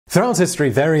Throughout history,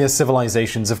 various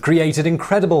civilizations have created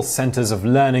incredible centers of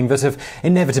learning that have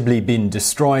inevitably been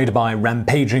destroyed by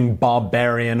rampaging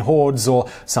barbarian hordes or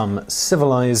some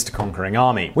civilized conquering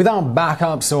army. Without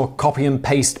backups or copy and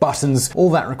paste buttons, all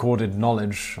that recorded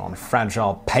knowledge on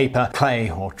fragile paper, clay,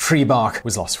 or tree bark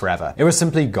was lost forever. It was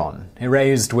simply gone,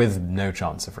 erased with no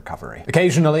chance of recovery.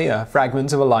 Occasionally, a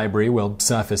fragment of a library will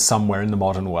surface somewhere in the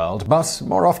modern world, but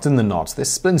more often than not, this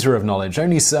splinter of knowledge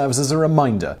only serves as a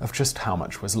reminder of just how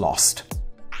much was lost.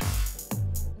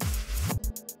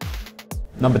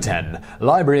 Number 10.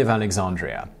 Library of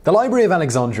Alexandria. The Library of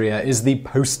Alexandria is the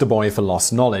poster boy for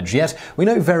lost knowledge, yet we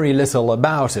know very little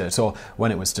about it or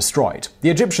when it was destroyed.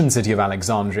 The Egyptian city of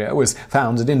Alexandria was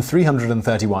founded in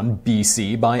 331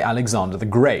 BC by Alexander the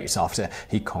Great after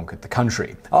he conquered the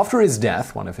country. After his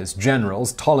death, one of his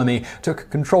generals, Ptolemy,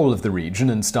 took control of the region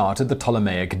and started the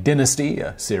Ptolemaic dynasty,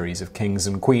 a series of kings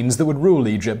and queens that would rule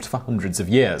Egypt for hundreds of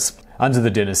years. Under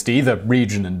the dynasty, the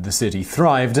region and the city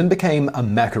thrived and became a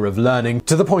mecca of learning,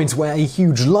 to the point where a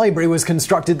huge library was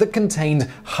constructed that contained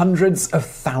hundreds of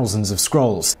thousands of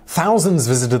scrolls. Thousands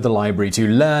visited the library to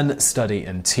learn, study,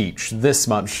 and teach. This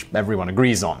much everyone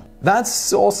agrees on.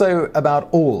 That's also about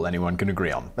all anyone can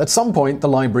agree on. At some point, the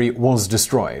library was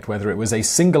destroyed. Whether it was a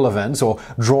single event or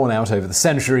drawn out over the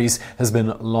centuries has been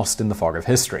lost in the fog of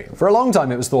history. For a long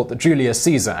time, it was thought that Julius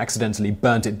Caesar accidentally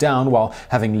burnt it down while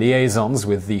having liaisons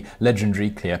with the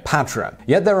legendary Cleopatra.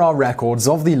 Yet there are records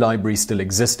of the library still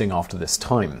existing after this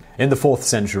time. In the 4th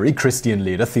century, Christian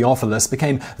leader Theophilus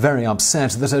became very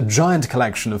upset that a giant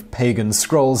collection of pagan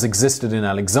scrolls existed in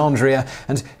Alexandria,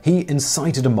 and he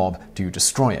incited a mob to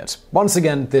destroy it. Once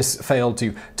again, this failed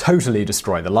to totally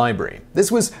destroy the library.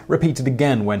 This was repeated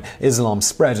again when Islam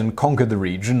spread and conquered the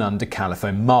region under Caliph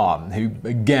Omar, who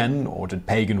again ordered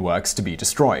pagan works to be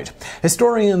destroyed.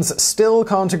 Historians still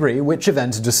can't agree which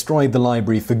event destroyed the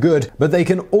library for good, but they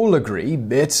can all agree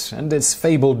it and its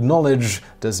fabled knowledge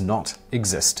does not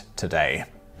exist today.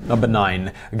 Number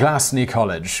 9. Glasney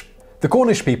College. The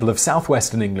Cornish people of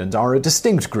southwestern England are a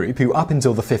distinct group who up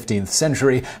until the 15th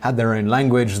century had their own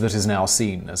language that is now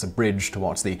seen as a bridge to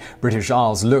what the British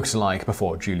Isles looked like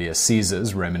before Julius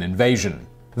Caesar's Roman invasion.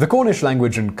 The Cornish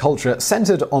language and culture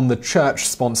centered on the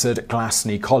church-sponsored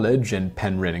Glasney College in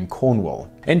Penrhyn in Cornwall.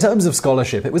 In terms of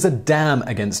scholarship, it was a dam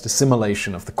against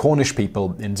assimilation of the Cornish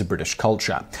people into British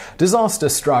culture. Disaster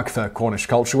struck for Cornish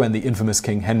culture when the infamous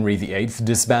King Henry VIII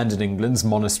disbanded England's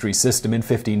monastery system in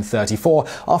 1534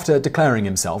 after declaring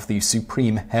himself the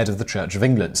supreme head of the Church of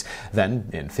England. Then,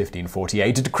 in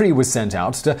 1548, a decree was sent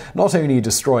out to not only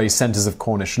destroy centers of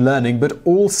Cornish learning, but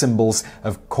all symbols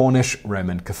of Cornish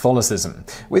Roman Catholicism.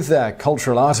 With their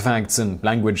cultural artifacts and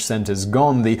language centers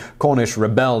gone, the Cornish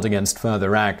rebelled against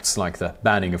further acts like the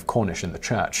banning of Cornish in the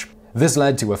church. This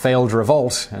led to a failed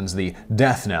revolt and the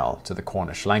death knell to the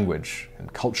Cornish language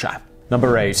and culture.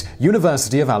 Number 8.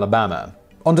 University of Alabama.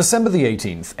 On December the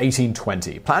 18th,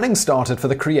 1820, planning started for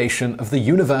the creation of the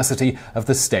University of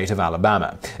the State of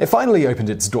Alabama. It finally opened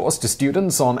its doors to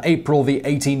students on April the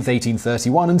 18th,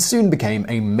 1831, and soon became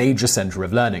a major center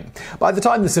of learning. By the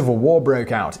time the Civil War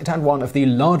broke out, it had one of the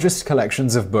largest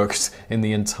collections of books in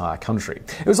the entire country.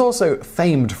 It was also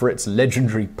famed for its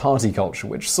legendary party culture,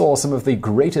 which saw some of the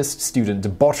greatest student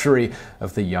debauchery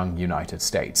of the young United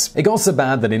States. It got so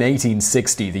bad that in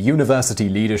 1860, the university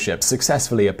leadership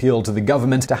successfully appealed to the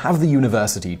government to have the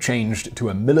university changed to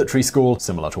a military school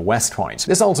similar to West Point.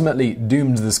 This ultimately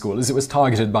doomed the school as it was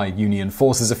targeted by Union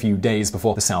forces a few days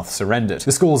before the South surrendered.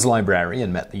 The school's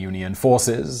librarian met the Union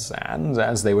forces and,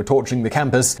 as they were torching the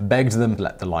campus, begged them to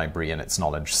let the library and its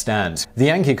knowledge stand. The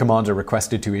Yankee commander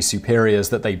requested to his superiors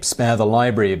that they spare the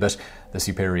library, but the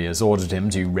superiors ordered him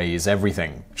to raise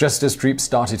everything. Just as troops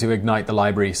started to ignite the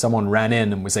library, someone ran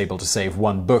in and was able to save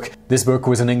one book. This book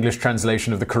was an English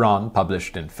translation of the Quran,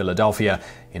 published in Philadelphia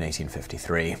in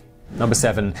 1853. Number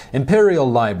 7.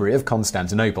 Imperial Library of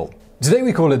Constantinople. Today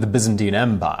we call it the Byzantine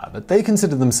Empire, but they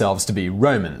considered themselves to be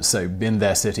Romans, so in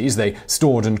their cities they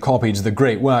stored and copied the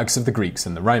great works of the Greeks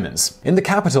and the Romans. In the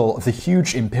capital, the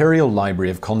huge Imperial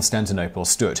Library of Constantinople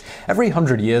stood. Every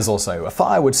 100 years or so, a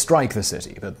fire would strike the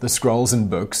city, but the scrolls and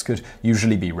books could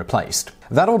usually be replaced.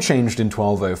 That all changed in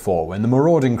 1204 when the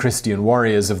marauding Christian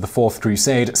warriors of the Fourth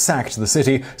Crusade sacked the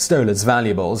city, stole its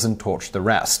valuables, and torched the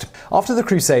rest. After the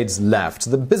Crusades left,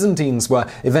 the Byzantines were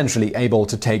eventually able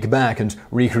to take back and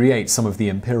recreate some of the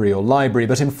Imperial Library,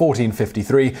 but in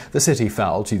 1453 the city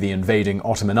fell to the invading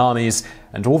Ottoman armies,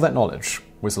 and all that knowledge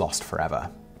was lost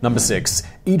forever. Number 6.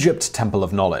 Egypt Temple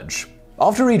of Knowledge.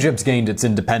 After Egypt gained its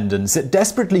independence, it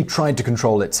desperately tried to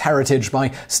control its heritage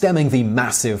by stemming the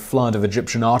massive flood of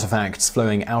Egyptian artifacts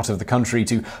flowing out of the country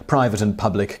to private and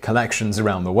public collections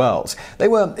around the world. They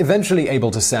were eventually able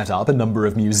to set up a number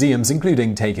of museums,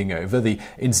 including taking over the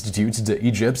Institut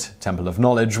d'Egypte, Temple of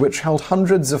Knowledge, which held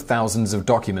hundreds of thousands of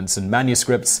documents and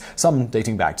manuscripts, some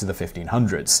dating back to the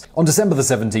 1500s. On December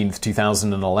 17,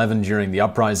 2011, during the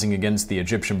uprising against the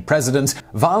Egyptian president,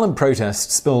 violent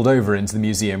protests spilled over into the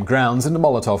museum grounds and a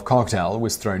Molotov cocktail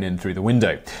was thrown in through the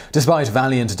window. Despite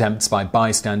valiant attempts by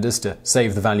bystanders to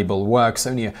save the valuable works,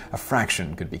 only a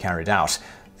fraction could be carried out.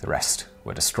 The rest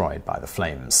were destroyed by the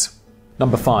flames.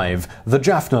 Number 5. The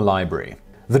Jaffna Library.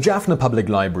 The Jaffna Public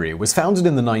Library was founded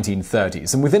in the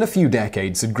 1930s and within a few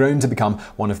decades had grown to become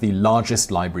one of the largest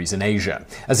libraries in Asia.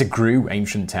 As it grew,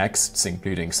 ancient texts,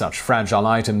 including such fragile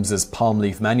items as palm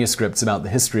leaf manuscripts about the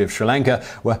history of Sri Lanka,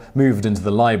 were moved into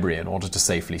the library in order to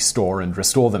safely store and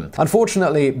restore them.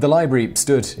 Unfortunately, the library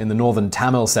stood in the northern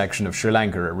Tamil section of Sri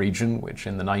Lanka, a region which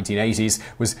in the 1980s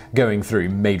was going through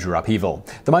major upheaval.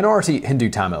 The minority Hindu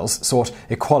Tamils sought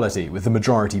equality with the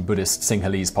majority Buddhist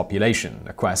Sinhalese population,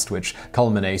 a quest which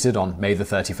culminated on May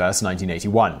 31,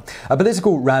 1981. A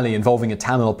political rally involving a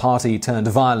Tamil party turned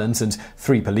violent and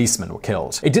 3 policemen were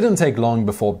killed. It didn't take long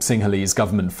before Sinhalese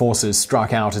government forces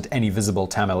struck out at any visible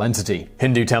Tamil entity.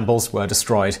 Hindu temples were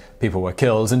destroyed, people were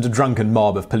killed, and a drunken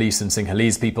mob of police and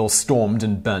Sinhalese people stormed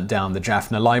and burnt down the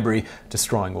Jaffna Library,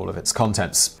 destroying all of its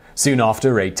contents. Soon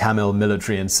after, a Tamil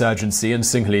military insurgency and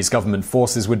Sinhalese government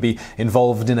forces would be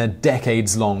involved in a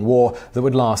decades-long war that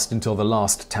would last until the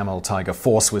last Tamil Tiger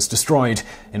force was destroyed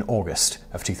in August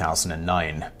of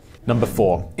 2009. Number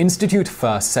 4. Institut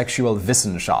für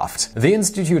Sexualwissenschaft. The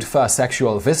Institut für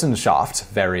Sexualwissenschaft,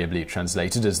 variably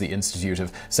translated as the Institute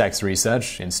of Sex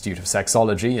Research, Institute of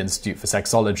Sexology, Institute for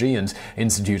Sexology, and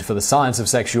Institute for the Science of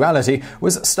Sexuality,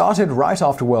 was started right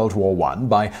after World War I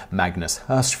by Magnus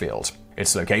Hirschfeld.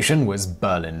 Its location was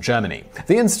Berlin, Germany.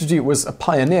 The institute was a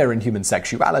pioneer in human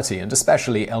sexuality and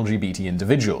especially LGBT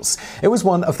individuals. It was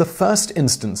one of the first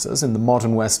instances in the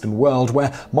modern Western world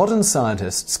where modern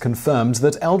scientists confirmed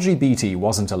that LGBT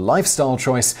wasn't a lifestyle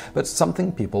choice, but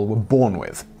something people were born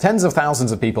with. Tens of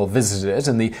thousands of people visited it,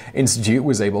 and the institute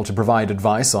was able to provide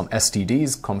advice on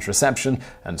STDs, contraception,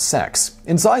 and sex.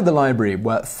 Inside the library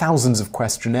were thousands of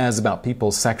questionnaires about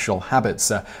people's sexual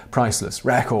habits, a priceless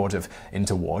record of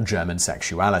interwar German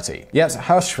sexuality. Yet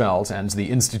Hirschfeld and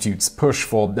the Institute's push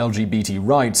for LGBT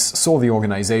rights saw the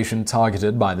organization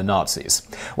targeted by the Nazis.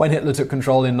 When Hitler took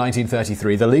control in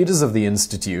 1933, the leaders of the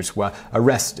Institute were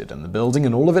arrested and the building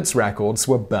and all of its records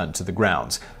were burnt to the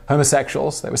ground.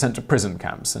 Homosexuals, they were sent to prison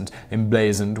camps and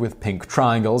emblazoned with pink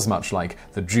triangles, much like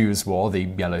the Jews wore the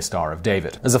Yellow Star of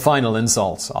David. As a final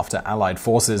insult, after Allied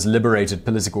forces liberated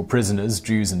political prisoners,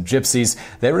 Jews and Gypsies,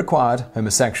 they required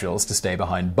homosexuals to stay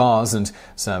behind bars and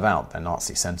serve out their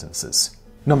Nazi sentences.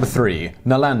 Number 3.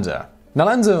 Nalanda.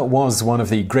 Nalanda was one of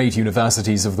the great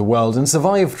universities of the world and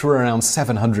survived for around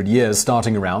 700 years,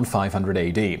 starting around 500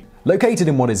 AD. Located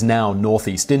in what is now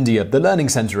northeast India, the learning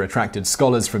center attracted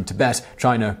scholars from Tibet,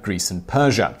 China, Greece, and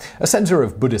Persia. A center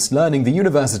of Buddhist learning, the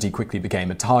university quickly became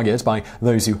a target by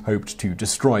those who hoped to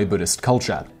destroy Buddhist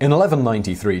culture. In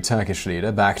 1193, Turkish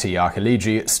leader Bakhti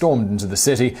Arkaliji stormed into the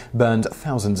city, burned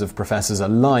thousands of professors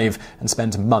alive, and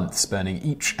spent months burning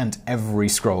each and every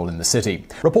scroll in the city.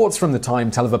 Reports from the time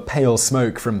tell of a pale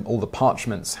smoke from all the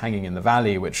parchments hanging in the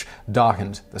valley, which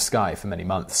darkened the sky for many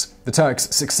months. The Turks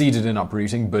succeeded in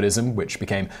uprooting Buddhism, which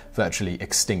became virtually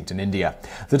extinct in India.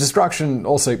 The destruction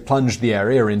also plunged the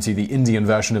area into the Indian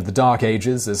version of the Dark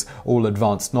Ages, as all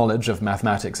advanced knowledge of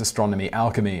mathematics, astronomy,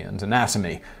 alchemy, and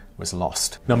anatomy was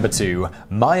lost. Number 2.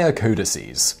 Maya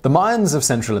Codices. The Mayans of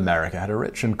Central America had a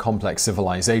rich and complex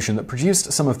civilization that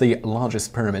produced some of the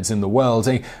largest pyramids in the world,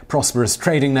 a prosperous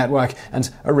trading network, and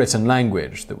a written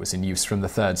language that was in use from the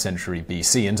 3rd century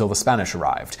BC until the Spanish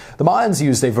arrived. The Mayans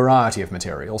used a variety of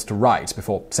materials to write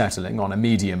before settling on a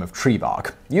medium of tree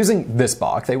bark. Using this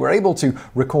bark, they were able to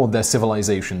record their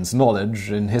civilization's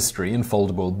knowledge and history in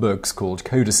foldable books called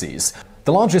codices.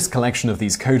 The largest collection of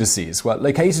these codices were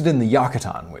located in the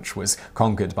Yucatan, which was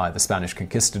conquered by the Spanish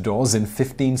conquistadors in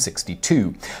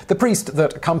 1562. The priest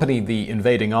that accompanied the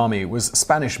invading army was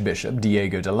Spanish Bishop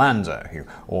Diego de Landa, who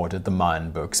ordered the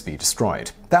Mayan books be destroyed.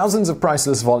 Thousands of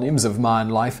priceless volumes of Mayan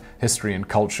life, history, and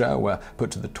culture were put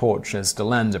to the torch as de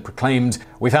Landa proclaimed,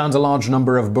 "We found a large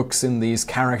number of books in these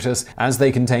characters. As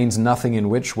they contained nothing in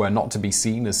which were not to be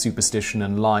seen as superstition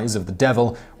and lies of the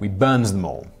devil, we burned them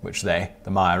all, which they,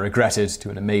 the Maya, regretted to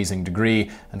an amazing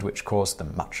degree, and which caused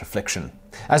them much affliction."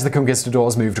 As the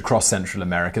conquistadors moved across Central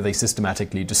America, they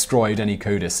systematically destroyed any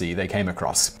codices they came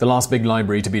across. The last big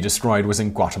library to be destroyed was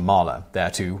in Guatemala.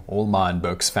 There too, all Mayan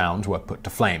books found were put to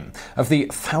flame. Of the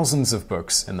thousands of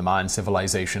books in the Mayan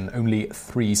civilization, only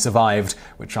 3 survived,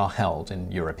 which are held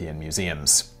in European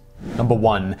museums. Number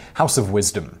 1. House of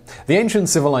Wisdom. The ancient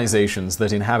civilizations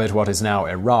that inhabit what is now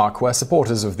Iraq were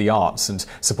supporters of the arts and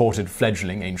supported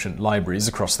fledgling ancient libraries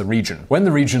across the region. When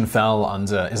the region fell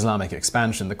under Islamic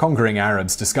expansion, the conquering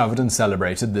Arabs discovered and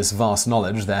celebrated this vast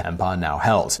knowledge their empire now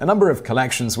held. A number of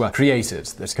collections were created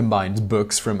that combined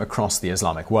books from across the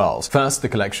Islamic world. First, the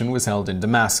collection was held in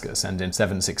Damascus, and in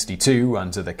 762,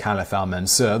 under the Caliph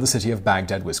al-Mansur, the city of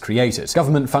Baghdad was created.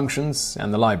 Government functions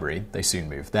and the library, they soon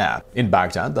moved there. In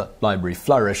Baghdad, the library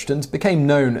flourished and became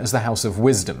known as the House of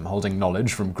Wisdom, holding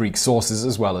knowledge from Greek sources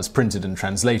as well as printed and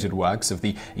translated works of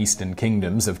the eastern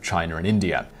kingdoms of China and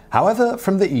India. However,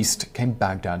 from the east came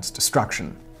Baghdad's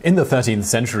destruction. In the 13th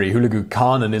century, Hulagu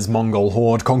Khan and his Mongol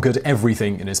horde conquered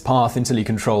everything in his path until he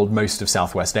controlled most of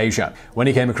Southwest Asia. When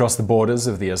he came across the borders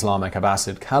of the Islamic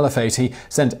Abbasid Caliphate, he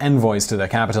sent envoys to their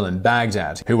capital in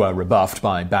Baghdad, who were rebuffed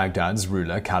by Baghdad's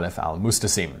ruler Caliph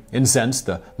al-Mustasim. Incensed,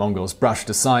 the Mongols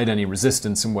brushed aside any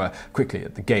resistance and were quickly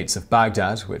at the gates of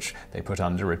Baghdad, which they put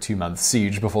under a 2-month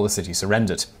siege before the city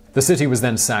surrendered. The city was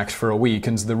then sacked for a week,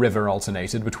 and the river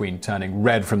alternated between turning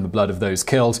red from the blood of those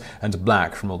killed and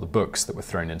black from all the books that were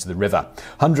thrown into the river.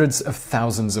 Hundreds of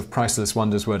thousands of priceless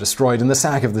wonders were destroyed, and the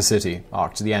sack of the city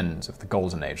marked the end of the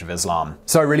golden age of Islam.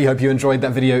 So I really hope you enjoyed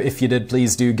that video. If you did,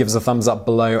 please do give us a thumbs up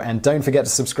below, and don't forget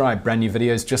to subscribe. Brand new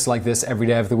videos just like this every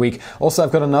day of the week. Also,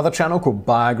 I've got another channel called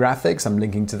Biographics. I'm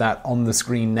linking to that on the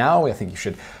screen now. I think you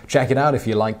should check it out. If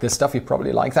you like this stuff, you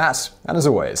probably like that. And as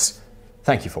always,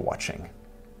 thank you for watching.